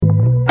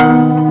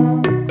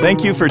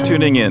Thank you for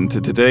tuning in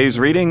to today's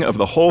reading of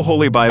the whole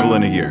Holy Bible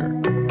in a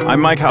year. I'm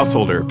Mike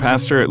Householder,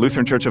 pastor at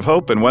Lutheran Church of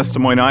Hope in West Des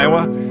Moines,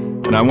 Iowa,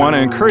 and I want to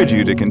encourage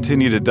you to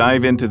continue to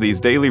dive into these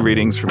daily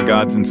readings from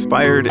God's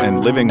inspired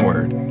and living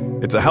Word.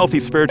 It's a healthy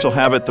spiritual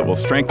habit that will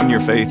strengthen your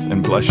faith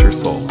and bless your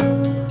soul.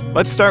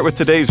 Let's start with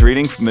today's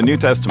reading from the New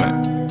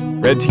Testament,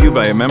 read to you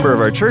by a member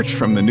of our church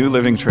from the New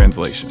Living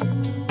Translation.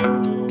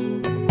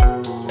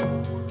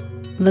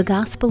 The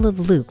Gospel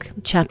of Luke,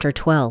 chapter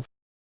 12.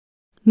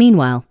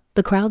 Meanwhile,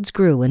 the crowds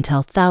grew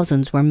until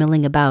thousands were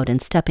milling about and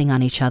stepping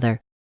on each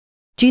other.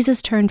 Jesus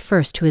turned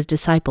first to his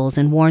disciples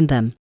and warned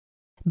them,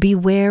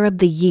 "Beware of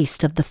the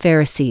yeast of the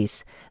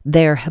Pharisees,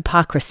 their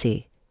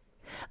hypocrisy.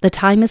 The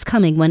time is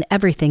coming when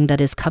everything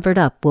that is covered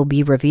up will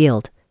be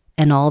revealed,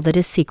 and all that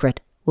is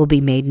secret will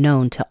be made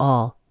known to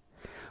all.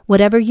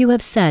 Whatever you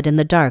have said in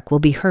the dark will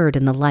be heard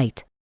in the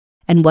light,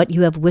 and what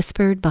you have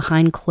whispered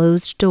behind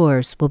closed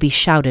doors will be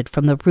shouted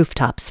from the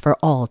rooftops for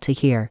all to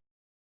hear.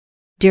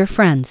 Dear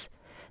friends,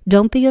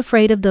 don't be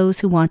afraid of those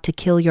who want to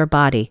kill your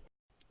body.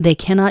 They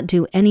cannot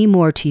do any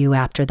more to you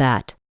after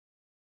that.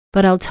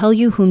 But I'll tell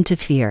you whom to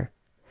fear.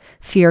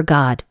 Fear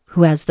God,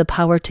 who has the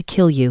power to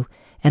kill you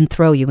and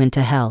throw you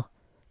into hell.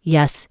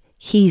 Yes,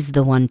 he's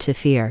the one to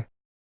fear.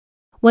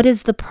 What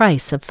is the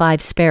price of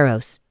 5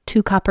 sparrows,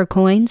 2 copper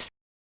coins?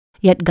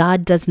 Yet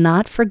God does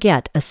not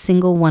forget a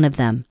single one of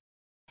them.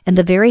 And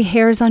the very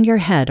hairs on your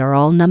head are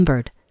all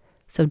numbered.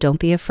 So don't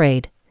be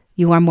afraid.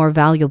 You are more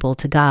valuable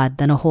to God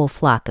than a whole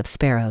flock of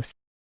sparrows.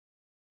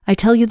 I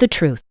tell you the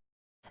truth.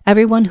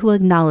 Everyone who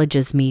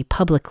acknowledges me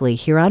publicly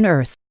here on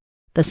earth,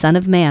 the Son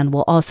of Man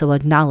will also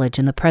acknowledge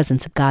in the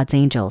presence of God's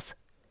angels.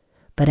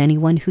 But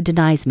anyone who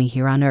denies me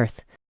here on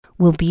earth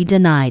will be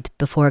denied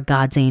before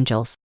God's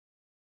angels.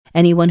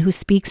 Anyone who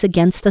speaks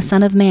against the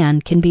Son of Man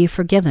can be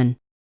forgiven,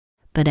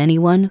 but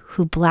anyone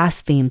who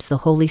blasphemes the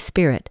Holy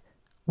Spirit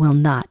will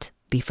not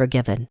be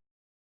forgiven.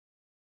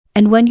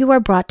 And when you are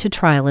brought to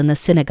trial in the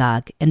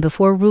synagogue and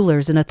before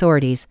rulers and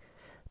authorities,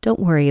 don't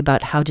worry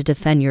about how to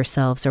defend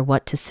yourselves or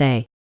what to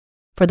say,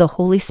 for the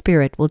Holy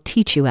Spirit will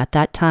teach you at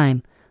that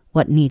time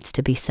what needs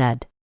to be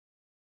said."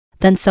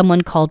 Then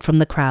someone called from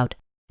the crowd,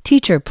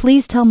 "Teacher,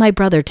 please tell my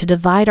brother to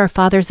divide our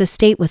father's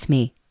estate with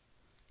me."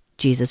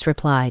 Jesus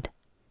replied,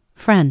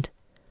 "Friend,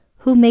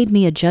 who made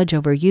me a judge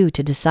over you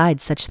to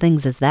decide such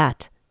things as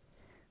that?"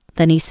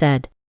 Then he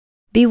said,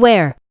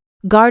 "Beware,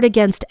 guard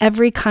against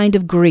every kind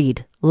of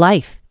greed.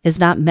 Life is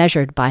not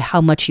measured by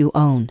how much you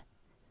own."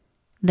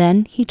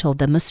 Then he told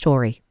them a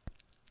story.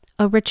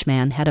 A rich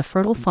man had a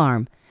fertile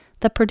farm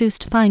that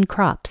produced fine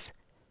crops.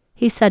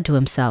 He said to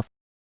himself,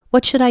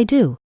 "What should I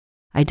do?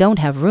 I don't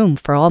have room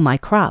for all my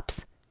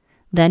crops."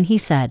 Then he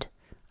said,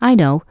 "I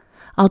know,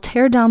 I'll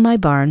tear down my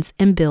barns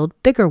and build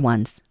bigger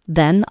ones.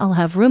 Then I'll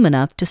have room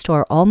enough to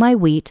store all my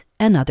wheat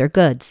and other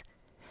goods.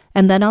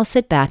 And then I'll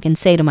sit back and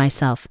say to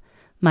myself,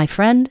 'My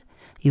friend,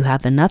 you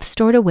have enough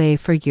stored away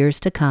for years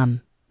to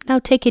come. Now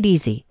take it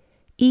easy.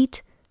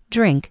 Eat,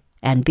 drink,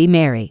 and be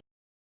merry.'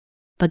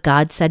 But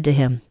God said to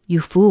him, 'You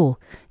fool,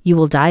 you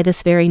will die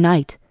this very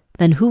night.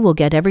 Then who will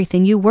get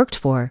everything you worked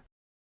for?'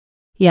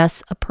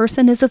 Yes, a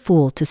person is a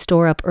fool to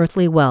store up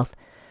earthly wealth,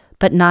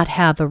 but not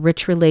have a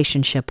rich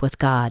relationship with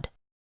God."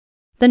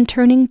 Then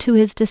turning to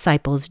his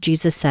disciples,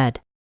 Jesus said,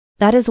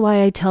 "That is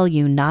why I tell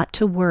you not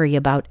to worry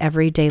about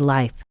everyday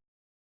life,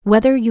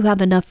 whether you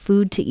have enough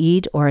food to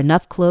eat or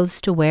enough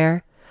clothes to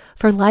wear,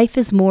 for life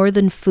is more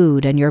than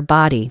food and your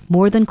body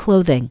more than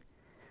clothing.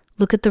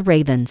 Look at the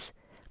ravens.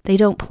 They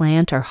don't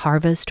plant or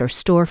harvest or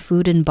store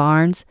food in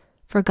barns,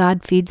 for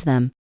God feeds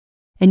them,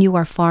 and you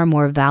are far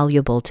more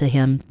valuable to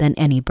him than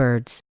any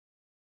birds.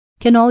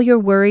 Can all your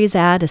worries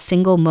add a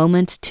single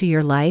moment to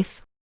your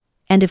life?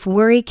 And if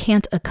worry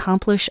can't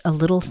accomplish a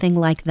little thing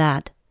like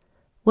that,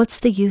 what's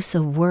the use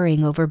of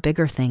worrying over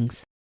bigger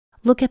things?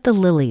 Look at the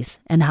lilies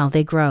and how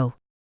they grow.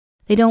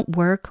 They don't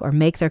work or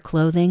make their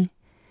clothing,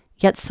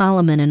 yet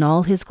Solomon in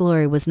all his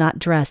glory was not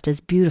dressed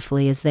as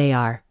beautifully as they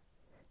are.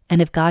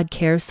 And if God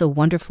cares so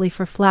wonderfully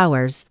for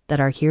flowers that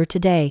are here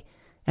today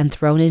and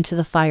thrown into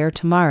the fire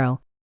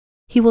tomorrow,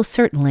 he will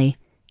certainly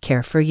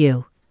care for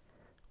you.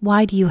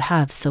 Why do you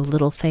have so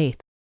little faith?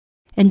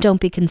 And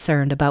don't be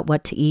concerned about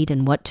what to eat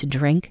and what to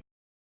drink.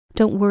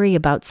 Don't worry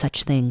about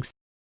such things.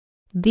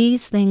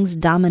 These things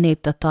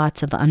dominate the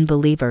thoughts of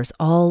unbelievers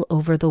all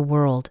over the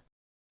world.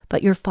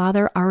 But your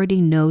Father already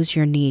knows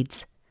your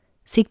needs.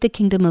 Seek the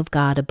kingdom of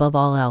God above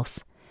all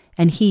else,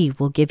 and he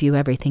will give you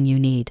everything you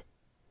need.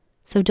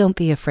 So don't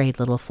be afraid,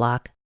 little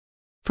flock,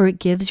 for it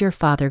gives your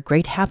Father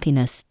great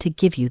happiness to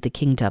give you the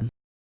kingdom.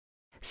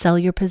 Sell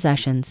your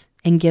possessions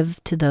and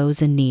give to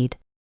those in need.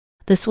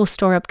 This will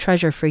store up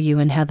treasure for you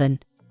in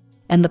heaven,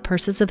 and the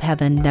purses of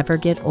heaven never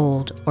get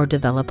old or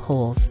develop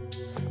holes.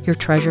 Your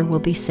treasure will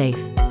be safe.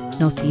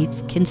 No thief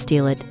can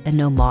steal it, and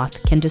no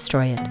moth can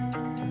destroy it.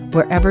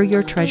 Wherever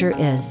your treasure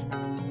is,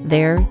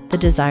 there the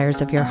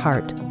desires of your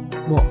heart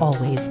will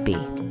always be."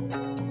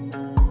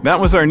 That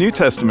was our New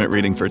Testament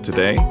reading for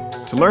today.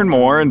 To learn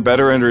more and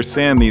better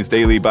understand these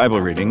daily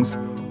Bible readings,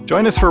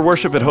 join us for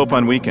Worship at Hope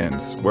on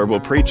weekends, where we'll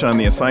preach on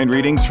the assigned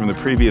readings from the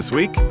previous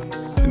week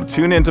and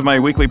tune into my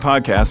weekly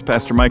podcast,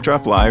 Pastor Mike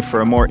Drop Live,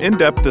 for a more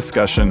in-depth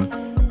discussion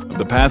of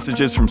the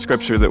passages from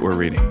Scripture that we're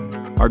reading.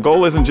 Our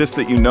goal isn't just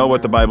that you know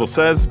what the Bible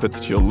says, but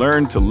that you'll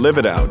learn to live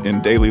it out in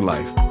daily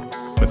life.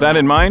 With that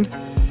in mind,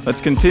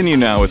 let's continue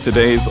now with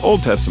today's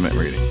Old Testament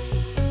reading.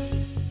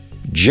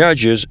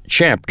 Judges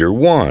chapter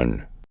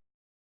 1.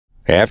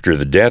 After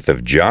the death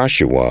of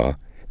Joshua,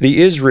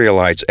 the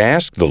Israelites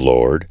asked the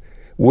Lord,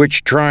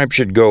 which tribe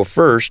should go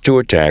first to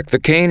attack the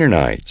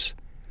Canaanites?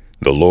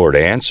 The Lord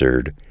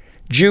answered,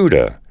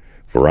 Judah,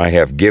 for I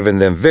have given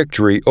them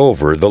victory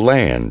over the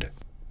land.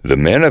 The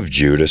men of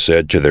Judah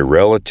said to their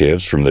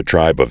relatives from the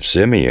tribe of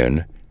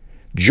Simeon,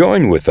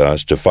 Join with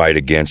us to fight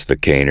against the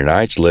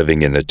Canaanites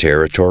living in the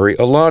territory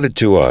allotted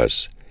to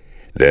us.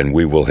 Then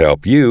we will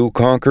help you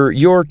conquer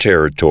your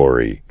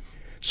territory.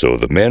 So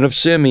the men of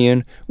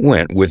Simeon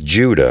went with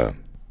Judah.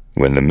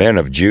 When the men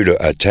of Judah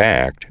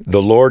attacked,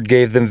 the Lord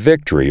gave them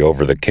victory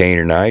over the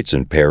Canaanites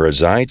and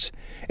Perizzites,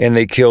 and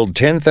they killed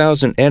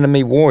 10,000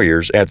 enemy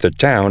warriors at the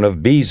town of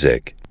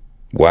Bezek.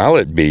 While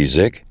at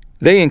Bezek,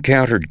 they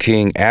encountered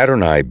King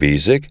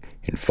Adoni-Bezek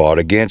and fought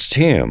against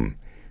him,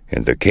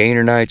 and the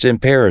Canaanites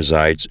and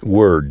Perizzites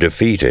were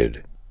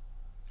defeated.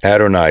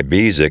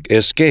 Adoni-Bezek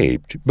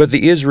escaped, but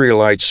the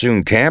Israelites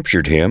soon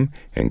captured him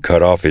and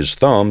cut off his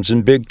thumbs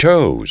and big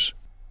toes.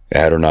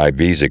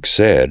 Adoni-Bezek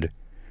said,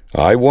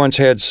 I once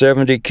had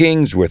 70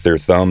 kings with their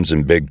thumbs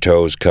and big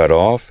toes cut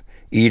off,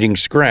 eating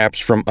scraps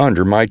from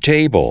under my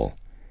table.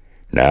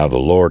 Now the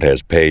Lord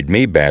has paid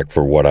me back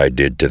for what I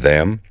did to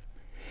them.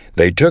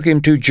 They took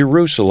him to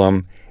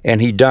Jerusalem,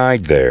 and he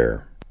died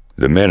there.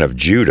 The men of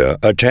Judah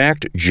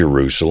attacked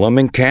Jerusalem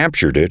and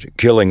captured it,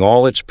 killing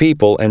all its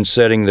people and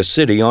setting the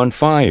city on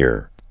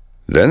fire.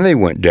 Then they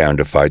went down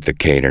to fight the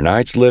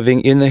Canaanites living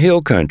in the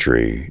hill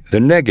country, the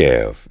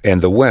Negev,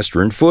 and the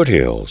western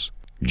foothills.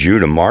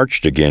 Judah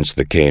marched against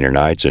the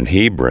Canaanites in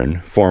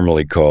Hebron,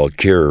 formerly called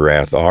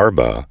Kiriath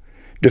Arba,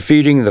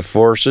 defeating the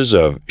forces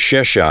of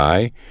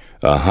Sheshai,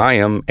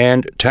 Ahim,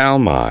 and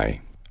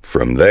Talmai.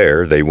 From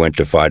there, they went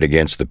to fight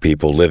against the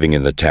people living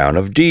in the town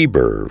of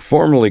Debir,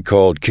 formerly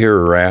called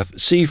Kiriath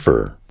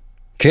Sepher.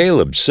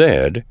 Caleb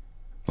said,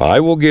 I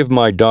will give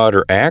my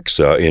daughter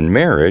Achsah in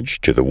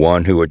marriage to the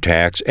one who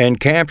attacks and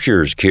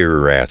captures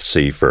Kiriath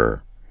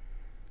Sepher.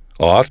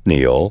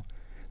 Othniel,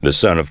 the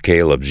son of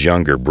Caleb's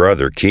younger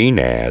brother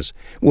Kenaz,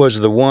 was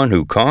the one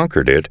who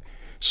conquered it,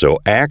 so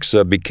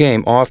Achsah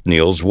became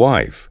Othniel's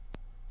wife.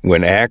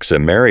 When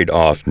Achsah married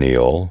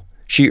Othniel,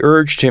 she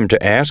urged him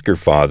to ask her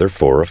father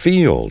for a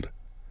field.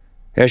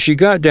 As she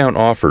got down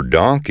off her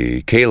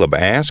donkey, Caleb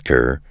asked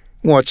her,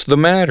 What's the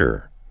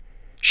matter?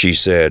 She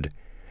said,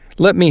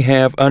 Let me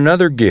have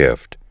another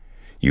gift.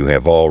 You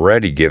have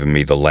already given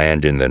me the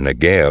land in the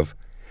Negev.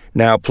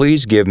 Now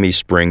please give me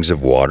springs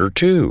of water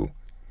too.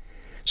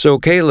 So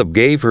Caleb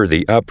gave her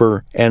the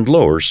upper and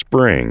lower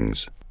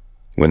springs.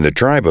 When the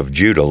tribe of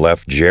Judah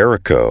left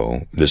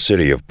Jericho, the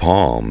city of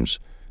palms,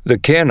 the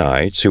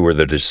Kenites, who were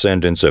the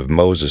descendants of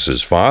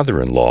Moses'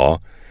 father-in-law,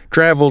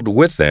 traveled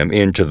with them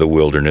into the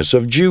wilderness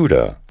of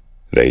Judah.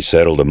 They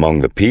settled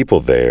among the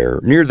people there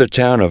near the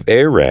town of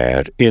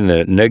Arad in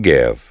the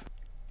Negev.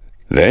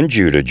 Then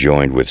Judah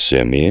joined with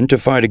Simeon to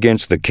fight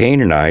against the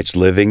Canaanites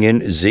living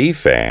in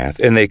Zephath,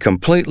 and they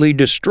completely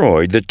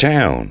destroyed the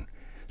town.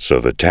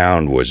 So the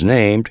town was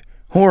named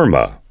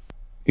Hormah.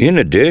 In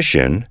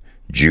addition,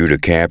 Judah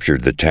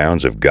captured the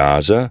towns of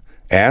Gaza,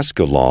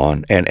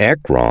 Askelon, and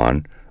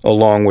Ekron,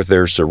 along with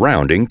their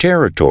surrounding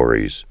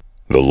territories.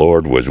 The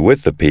Lord was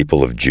with the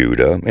people of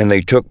Judah, and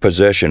they took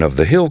possession of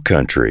the hill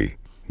country,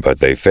 but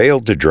they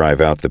failed to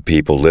drive out the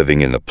people living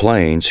in the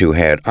plains who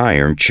had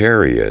iron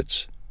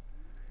chariots.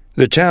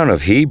 The town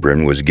of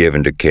Hebron was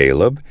given to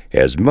Caleb,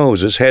 as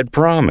Moses had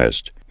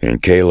promised,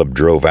 and Caleb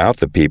drove out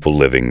the people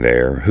living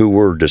there, who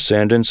were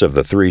descendants of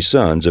the 3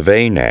 sons of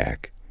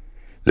Anak.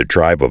 The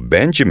tribe of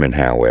Benjamin,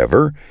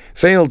 however,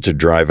 failed to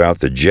drive out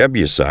the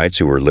Jebusites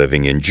who were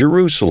living in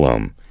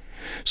Jerusalem.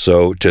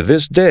 So to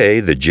this day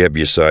the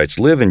Jebusites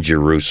live in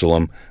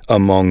Jerusalem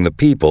among the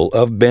people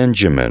of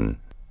Benjamin.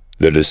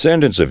 The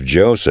descendants of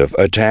Joseph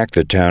attacked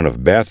the town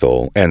of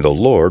Bethel, and the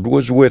Lord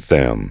was with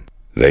them.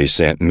 They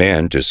sent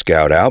men to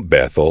scout out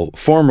Bethel,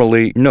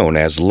 formerly known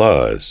as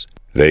Luz.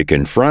 They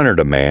confronted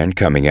a man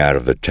coming out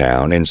of the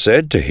town and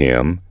said to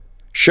him,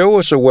 Show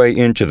us a way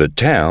into the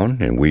town,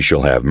 and we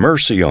shall have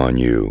mercy on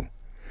you.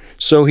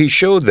 So he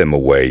showed them a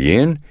way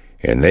in,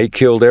 and they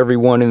killed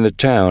everyone in the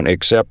town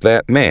except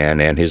that man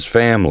and his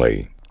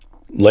family.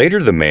 Later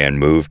the man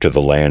moved to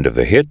the land of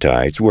the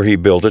Hittites, where he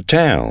built a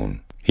town.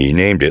 He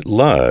named it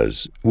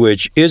Luz,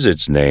 which is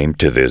its name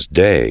to this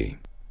day.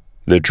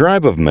 The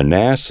tribe of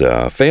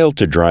Manasseh failed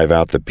to drive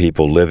out the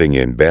people living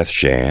in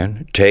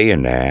Bethshan,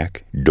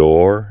 Taanach,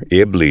 Dor,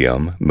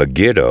 Ibleam,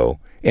 Megiddo,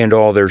 and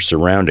all their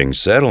surrounding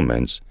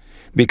settlements,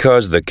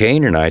 because the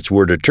Canaanites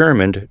were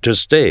determined to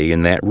stay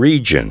in that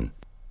region.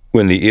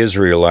 When the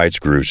Israelites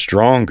grew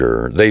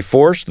stronger, they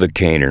forced the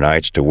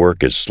Canaanites to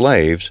work as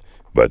slaves,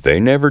 but they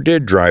never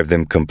did drive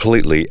them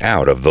completely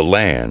out of the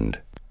land.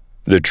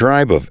 The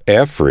tribe of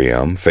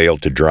Ephraim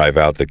failed to drive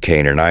out the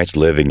Canaanites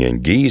living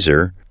in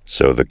Gezer,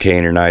 So the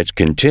Canaanites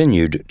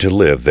continued to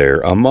live there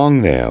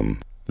among them.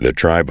 The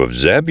tribe of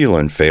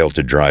Zebulun failed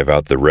to drive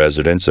out the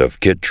residents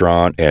of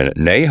Kitron and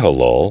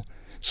Nahalol,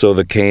 so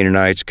the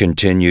Canaanites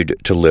continued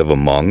to live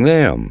among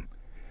them.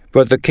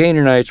 But the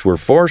Canaanites were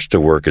forced to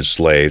work as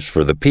slaves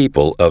for the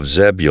people of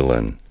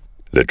Zebulun.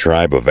 The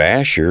tribe of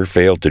Asher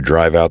failed to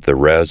drive out the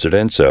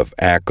residents of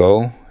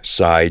Akko,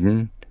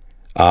 Sidon,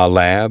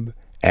 Alab,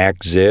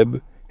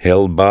 Akzib,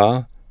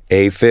 Helbah,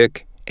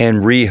 Aphik, and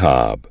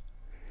Rehob.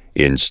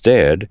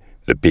 Instead,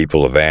 the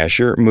people of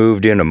Asher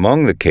moved in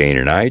among the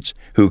Canaanites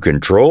who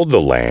controlled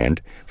the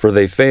land, for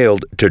they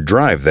failed to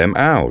drive them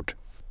out.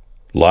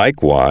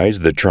 Likewise,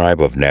 the tribe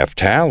of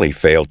Naphtali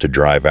failed to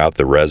drive out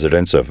the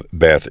residents of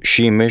Beth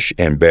Shemesh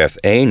and Beth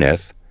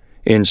Anath.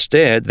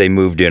 Instead, they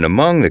moved in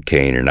among the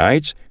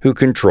Canaanites who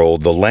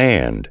controlled the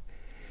land.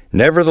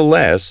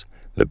 Nevertheless,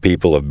 the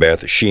people of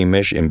Beth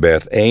Shemesh and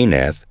Beth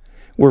Anath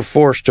were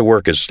forced to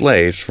work as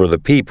slaves for the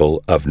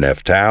people of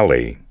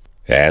Naphtali.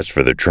 As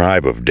for the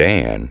tribe of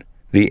Dan,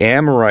 the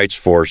Amorites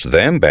forced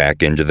them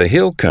back into the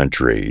hill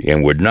country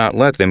and would not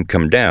let them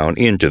come down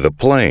into the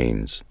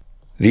plains.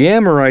 The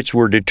Amorites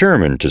were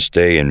determined to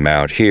stay in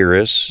Mount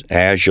Heres,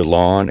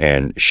 Ajalon,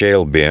 and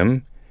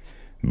Shaalbim,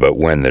 but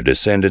when the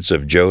descendants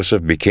of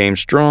Joseph became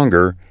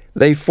stronger,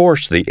 they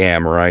forced the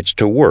Amorites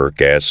to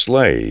work as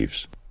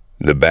slaves.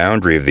 The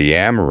boundary of the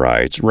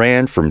Amorites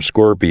ran from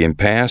Scorpion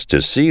Pass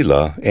to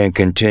Selah and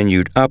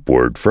continued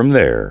upward from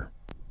there.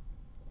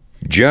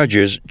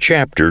 Judges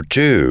chapter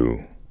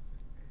 2.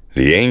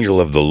 The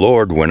angel of the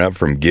Lord went up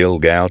from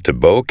Gilgal to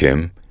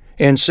Bochim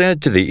and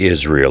said to the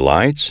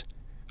Israelites,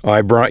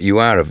 I brought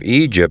you out of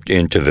Egypt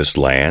into this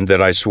land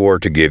that I swore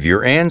to give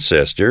your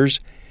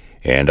ancestors,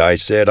 and I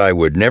said I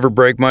would never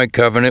break my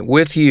covenant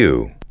with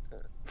you.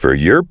 For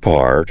your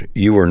part,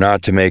 you were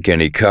not to make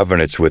any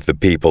covenants with the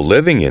people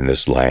living in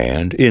this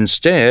land.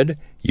 Instead,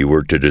 you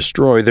were to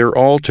destroy their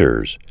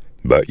altars.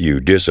 But you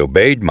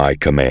disobeyed my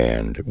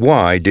command.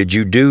 Why did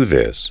you do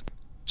this?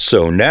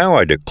 So now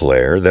I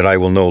declare that I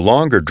will no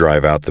longer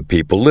drive out the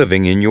people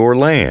living in your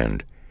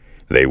land.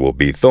 They will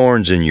be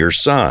thorns in your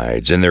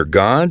sides, and their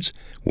gods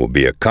will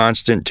be a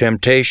constant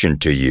temptation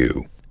to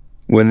you.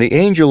 When the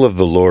angel of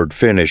the Lord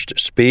finished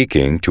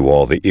speaking to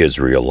all the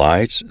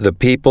Israelites, the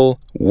people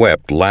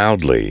wept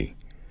loudly.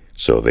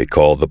 So they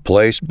called the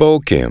place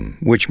Bochim,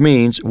 which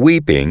means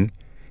weeping,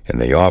 and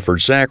they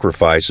offered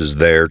sacrifices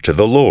there to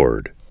the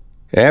Lord.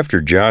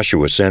 After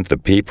Joshua sent the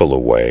people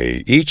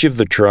away, each of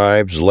the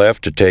tribes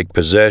left to take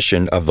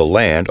possession of the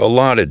land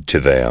allotted to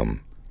them.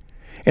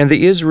 And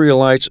the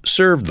Israelites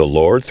served the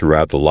Lord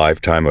throughout the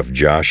lifetime of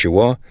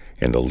Joshua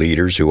and the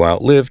leaders who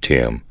outlived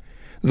him,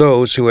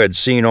 those who had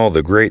seen all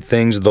the great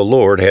things the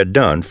Lord had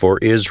done for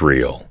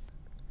Israel.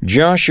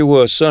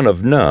 Joshua, son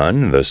of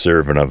Nun, the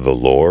servant of the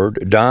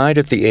Lord, died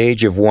at the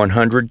age of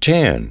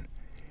 110.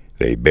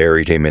 They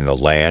buried him in the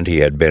land he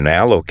had been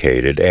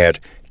allocated at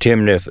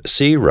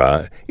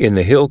Timnath-Serah in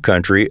the hill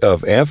country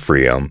of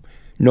Ephraim,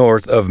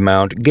 north of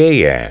Mount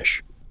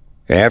Gaash.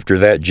 After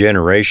that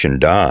generation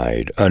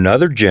died,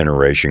 another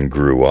generation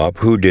grew up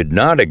who did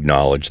not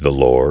acknowledge the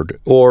Lord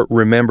or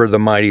remember the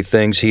mighty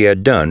things he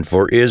had done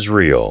for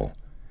Israel.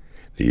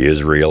 The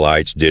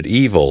Israelites did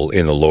evil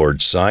in the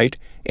Lord's sight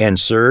and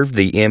served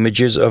the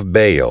images of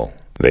Baal.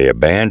 They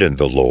abandoned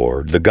the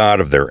Lord, the God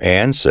of their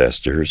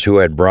ancestors, who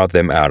had brought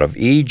them out of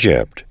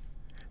Egypt.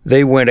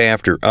 They went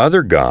after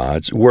other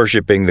gods,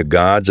 worshiping the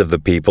gods of the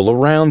people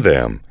around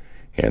them,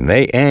 and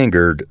they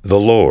angered the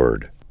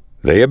Lord.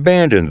 They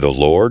abandoned the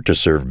Lord to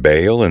serve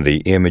Baal and the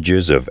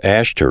images of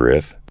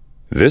Ashtoreth.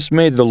 This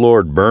made the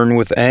Lord burn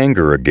with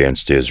anger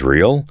against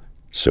Israel,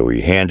 so he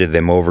handed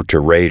them over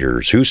to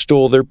raiders who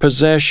stole their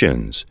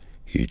possessions.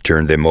 He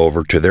turned them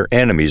over to their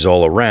enemies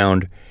all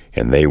around,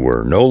 and they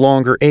were no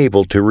longer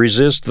able to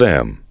resist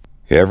them.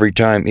 Every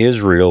time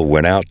Israel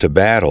went out to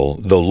battle,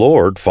 the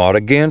Lord fought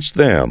against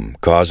them,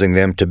 causing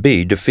them to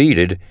be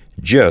defeated,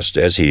 just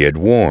as he had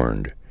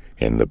warned,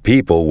 and the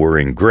people were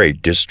in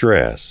great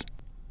distress.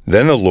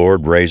 Then the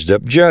Lord raised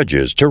up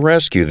judges to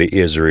rescue the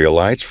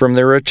Israelites from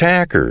their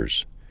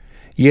attackers.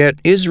 Yet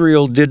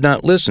Israel did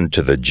not listen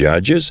to the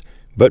judges,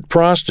 but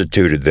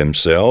prostituted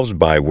themselves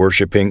by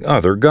worshiping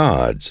other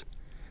gods.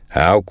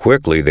 How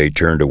quickly they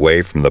turned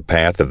away from the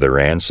path of their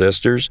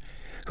ancestors,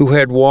 who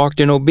had walked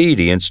in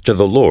obedience to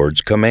the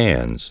Lord's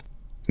commands.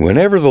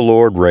 Whenever the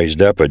Lord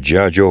raised up a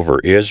judge over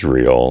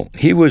Israel,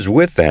 he was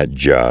with that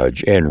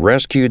judge and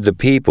rescued the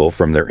people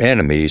from their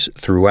enemies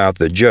throughout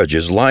the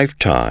judge's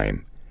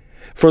lifetime.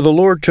 For the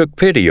Lord took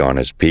pity on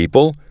his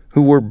people,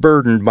 who were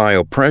burdened by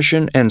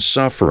oppression and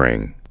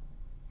suffering.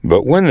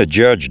 But when the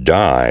judge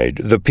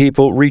died, the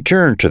people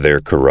returned to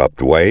their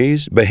corrupt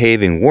ways,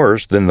 behaving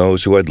worse than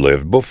those who had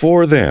lived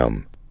before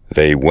them.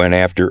 They went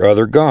after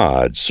other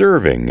gods,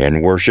 serving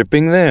and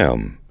worshiping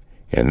them,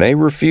 and they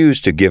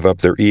refused to give up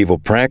their evil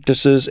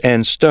practices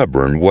and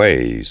stubborn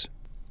ways.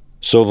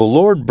 So the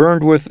Lord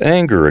burned with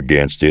anger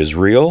against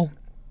Israel.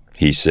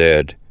 He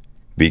said,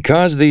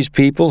 "Because these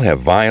people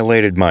have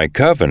violated my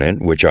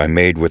covenant which I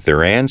made with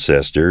their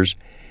ancestors,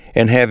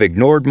 and have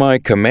ignored my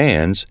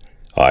commands,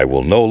 I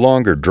will no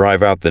longer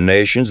drive out the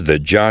nations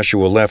that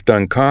Joshua left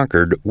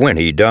unconquered when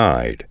he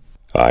died.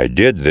 I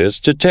did this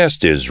to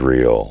test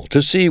Israel,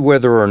 to see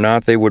whether or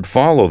not they would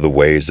follow the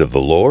ways of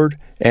the Lord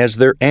as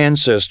their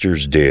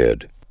ancestors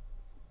did.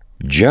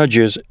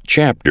 Judges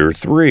chapter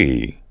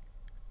 3.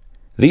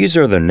 These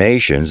are the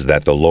nations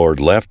that the Lord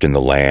left in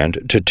the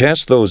land to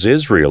test those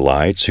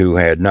Israelites who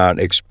had not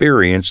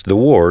experienced the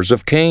wars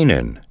of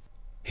Canaan.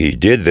 He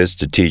did this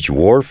to teach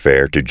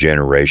warfare to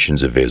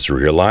generations of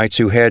Israelites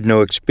who had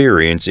no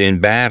experience in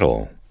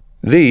battle.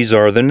 These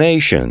are the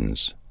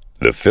nations: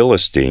 the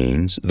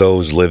Philistines,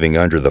 those living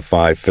under the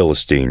 5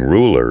 Philistine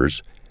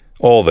rulers,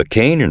 all the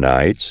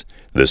Canaanites,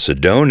 the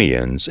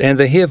Sidonians, and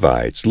the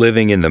Hivites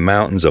living in the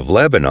mountains of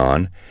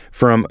Lebanon,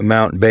 from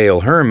Mount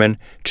Baal Hermon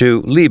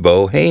to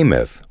Lebo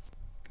Hamath.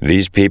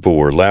 These people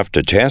were left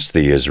to test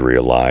the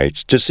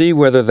Israelites to see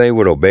whether they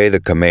would obey the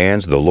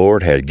commands the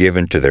Lord had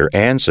given to their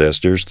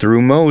ancestors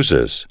through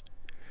Moses.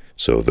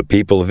 So the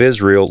people of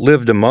Israel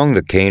lived among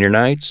the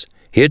Canaanites,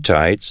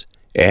 Hittites,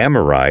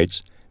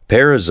 Amorites,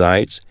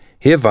 Perizzites,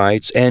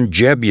 Hivites, and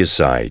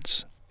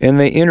Jebusites, and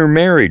they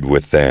intermarried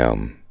with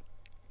them.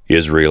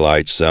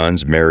 Israelite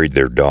sons married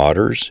their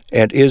daughters,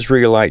 and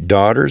Israelite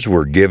daughters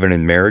were given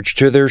in marriage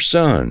to their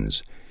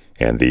sons,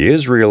 and the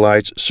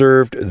Israelites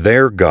served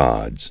their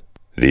gods.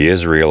 The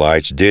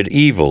Israelites did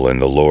evil in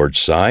the Lord's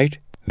sight.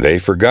 They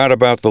forgot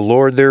about the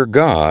Lord their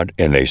God,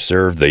 and they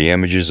served the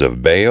images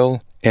of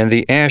Baal and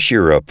the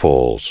Asherah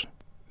poles.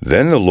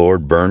 Then the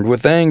Lord burned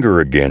with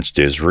anger against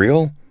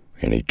Israel,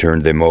 and he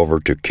turned them over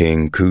to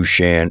King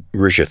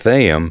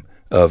Cushan-Rishathaim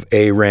of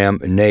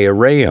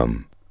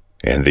Aram-Naharaim.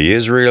 And the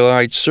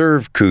Israelites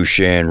served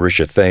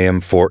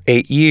Cushan-Rishathaim for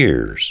 8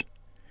 years.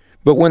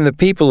 But when the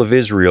people of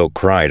Israel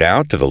cried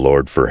out to the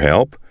Lord for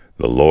help,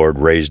 the Lord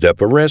raised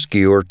up a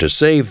rescuer to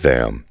save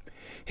them.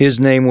 His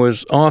name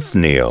was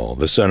Othniel,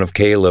 the son of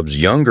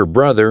Caleb's younger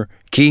brother,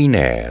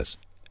 Kenaz.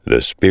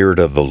 The Spirit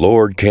of the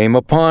Lord came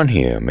upon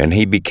him, and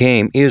he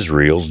became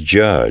Israel's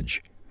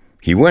judge.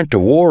 He went to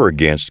war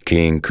against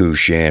King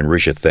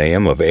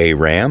Cushan-Rishathaim of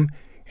Aram,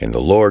 and the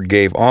Lord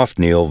gave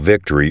Othniel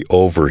victory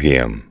over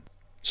him.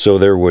 So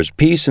there was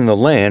peace in the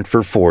land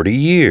for 40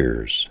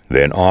 years.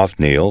 Then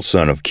Othniel,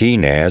 son of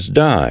Kenaz,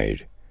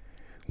 died.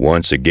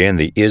 Once again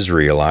the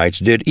Israelites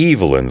did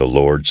evil in the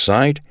Lord's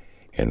sight,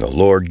 and the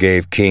Lord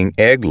gave King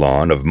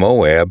Eglon of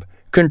Moab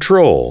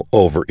control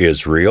over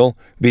Israel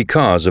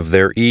because of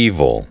their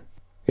evil.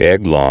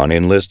 Eglon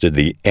enlisted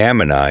the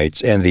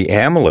Ammonites and the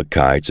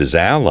Amalekites as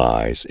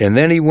allies, and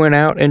then he went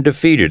out and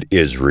defeated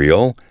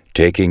Israel,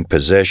 taking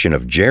possession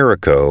of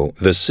Jericho,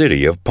 the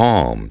city of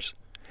palms.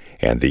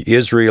 And the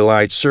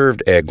Israelites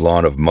served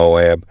Eglon of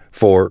Moab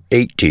for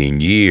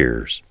 18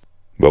 years.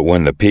 But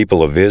when the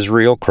people of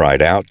Israel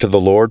cried out to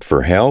the Lord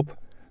for help,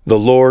 the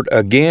Lord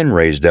again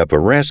raised up a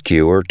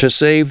rescuer to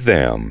save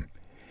them.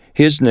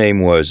 His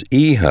name was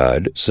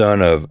Ehud,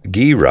 son of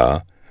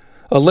Gera,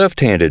 a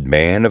left-handed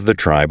man of the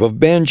tribe of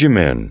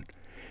Benjamin.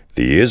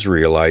 The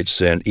Israelites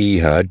sent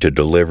Ehud to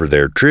deliver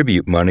their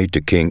tribute money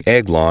to King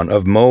Eglon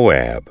of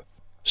Moab.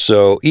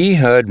 So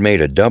Ehud made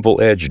a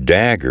double-edged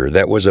dagger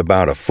that was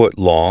about 1 foot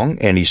long,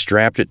 and he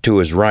strapped it to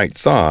his right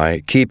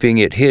thigh, keeping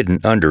it hidden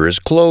under his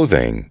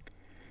clothing.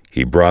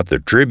 He brought the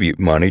tribute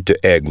money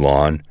to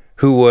Eglon,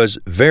 who was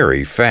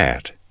very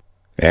fat.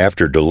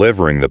 After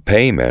delivering the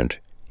payment,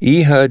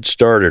 Ehud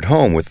started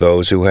home with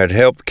those who had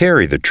helped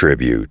carry the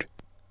tribute.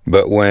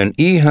 But when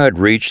Ehud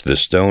reached the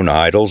stone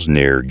idols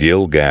near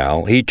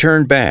Gilgal, he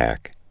turned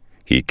back.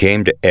 He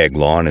came to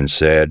Eglon and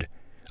said,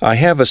 "I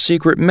have a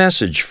secret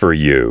message for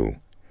you."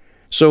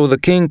 So the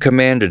king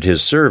commanded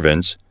his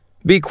servants,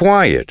 "Be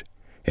quiet,"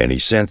 and he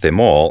sent them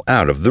all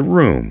out of the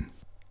room.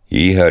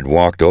 Ehud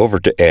walked over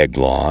to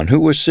Eglon, who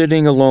was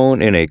sitting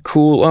alone in a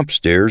cool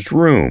upstairs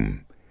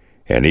room.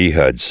 And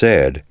Ehud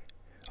said,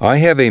 "I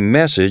have a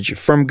message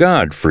from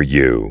God for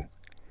you."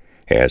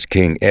 As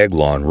King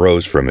Eglon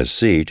rose from his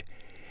seat,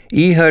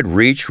 Ehud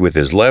reached with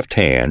his left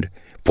hand,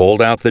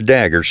 pulled out the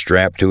dagger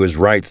strapped to his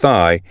right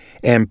thigh,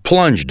 and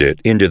plunged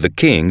it into the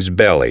king's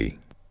belly.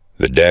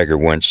 The dagger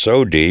went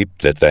so deep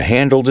that the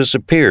handle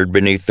disappeared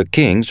beneath the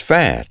king's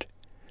fat.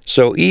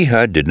 So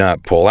Ehud did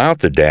not pull out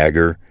the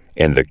dagger,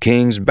 and the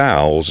king's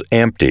bowels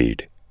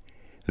emptied.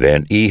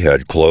 Then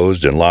Ehud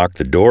closed and locked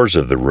the doors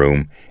of the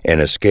room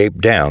and escaped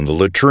down the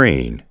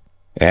latrine.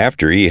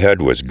 After Ehud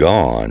was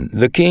gone,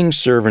 the king's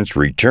servants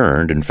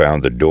returned and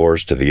found the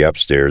doors to the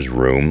upstairs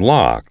room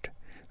locked.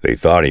 They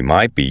thought he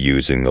might be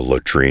using the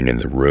latrine in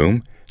the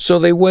room, so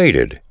they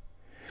waited.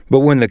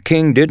 But when the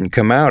king didn't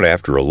come out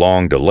after a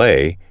long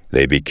delay,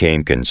 they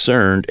became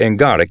concerned and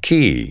got a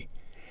key.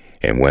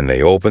 And when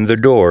they opened the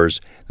doors,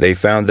 they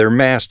found their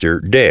master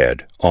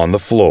dead on the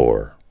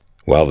floor.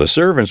 While the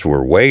servants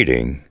were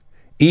waiting,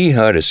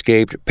 Ehud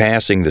escaped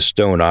passing the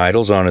stone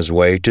idols on his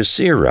way to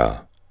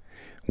Seirah.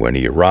 When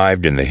he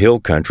arrived in the hill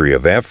country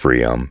of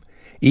Ephraim,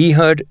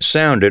 Ehud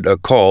sounded a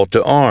call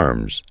to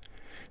arms.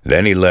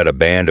 Then he led a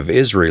band of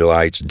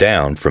Israelites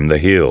down from the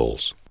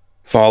hills.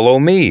 "Follow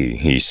me,"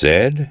 he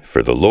said,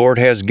 "for the Lord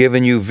has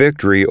given you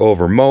victory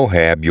over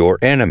Moab your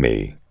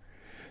enemy."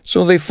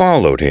 So they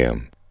followed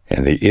him,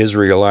 and the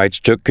Israelites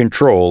took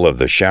control of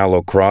the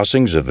shallow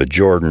crossings of the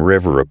Jordan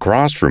River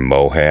across from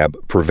Moab,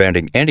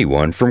 preventing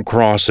anyone from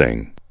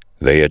crossing.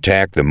 They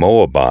attacked the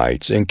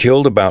Moabites and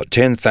killed about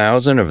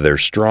 10,000 of their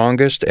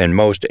strongest and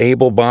most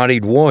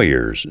able-bodied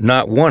warriors.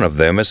 Not one of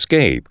them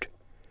escaped.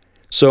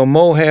 So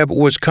Moab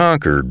was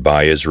conquered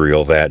by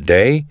Israel that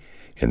day,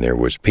 and there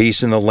was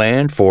peace in the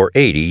land for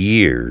 80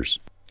 years.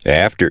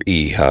 After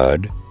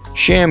Ehud,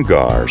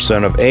 Shamgar,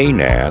 son of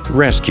Anath,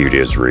 rescued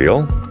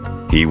Israel.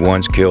 He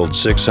once killed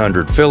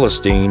 600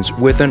 Philistines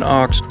with an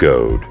ox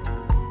goad.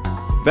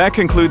 That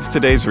concludes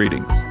today's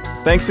readings.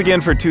 Thanks again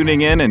for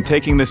tuning in and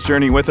taking this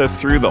journey with us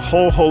through the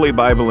whole Holy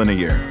Bible in a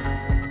year.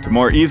 To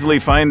more easily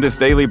find this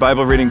daily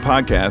Bible reading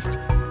podcast,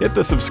 hit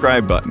the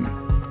subscribe button.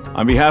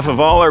 On behalf of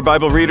all our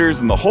Bible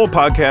readers and the whole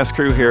podcast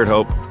crew here at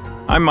Hope,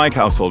 I'm Mike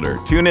Householder.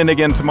 Tune in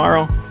again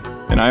tomorrow,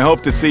 and I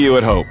hope to see you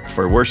at Hope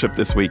for worship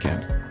this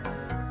weekend.